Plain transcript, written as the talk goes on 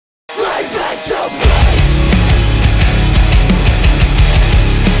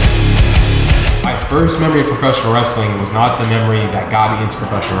My first memory of professional wrestling was not the memory that got me into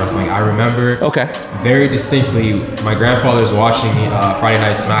professional wrestling. I remember very distinctly my grandfather's watching Friday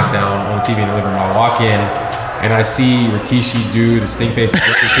Night SmackDown on TV in the living room. I walk in and I see Rikishi do the stink face to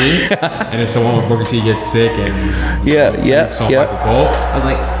Booker T, and it's the one where Booker T gets sick and Michael Cole. I was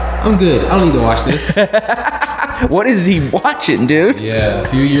like, I'm good. I don't need to watch this. What is he watching, dude? Yeah, a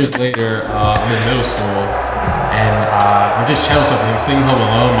few years later, I'm in middle school, and I'm just channel surfing. I'm sitting home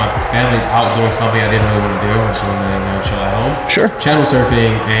alone. My family's out doing something I didn't really want to do. I just wanted to chill at home. Sure. Channel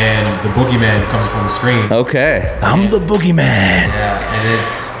surfing, and the Boogeyman comes up on the screen. Okay. I'm the Boogeyman. Yeah, and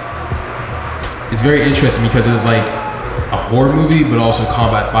it's very interesting because it was like a horror movie, but also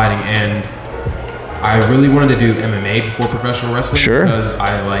combat fighting. And I really wanted to do MMA before professional wrestling. Sure. Because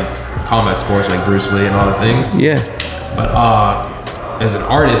I liked combat sports like Bruce Lee and all the things. Yeah. But as an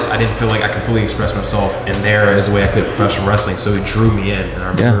artist, I didn't feel like I could fully express myself in there as the way I could in professional wrestling. So it drew me in. And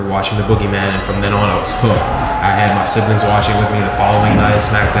I remember watching the Boogeyman, and from then on I was hooked. I had my siblings watching with me the following night at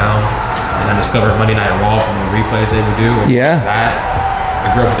SmackDown. And I discovered Monday Night Raw from the replays they would do. That. I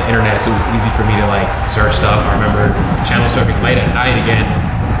grew up with the internet, so it was easy for me to like search stuff. I remember channel surfing late at night again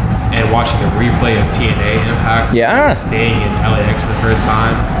and watching the replay of TNA Impact. Yeah. Staying in LAX for the first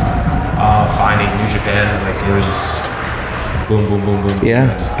time, finding New Japan. Like it was just boom, boom, boom, boom.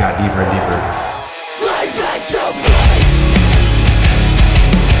 Yeah. It just got deeper and deeper.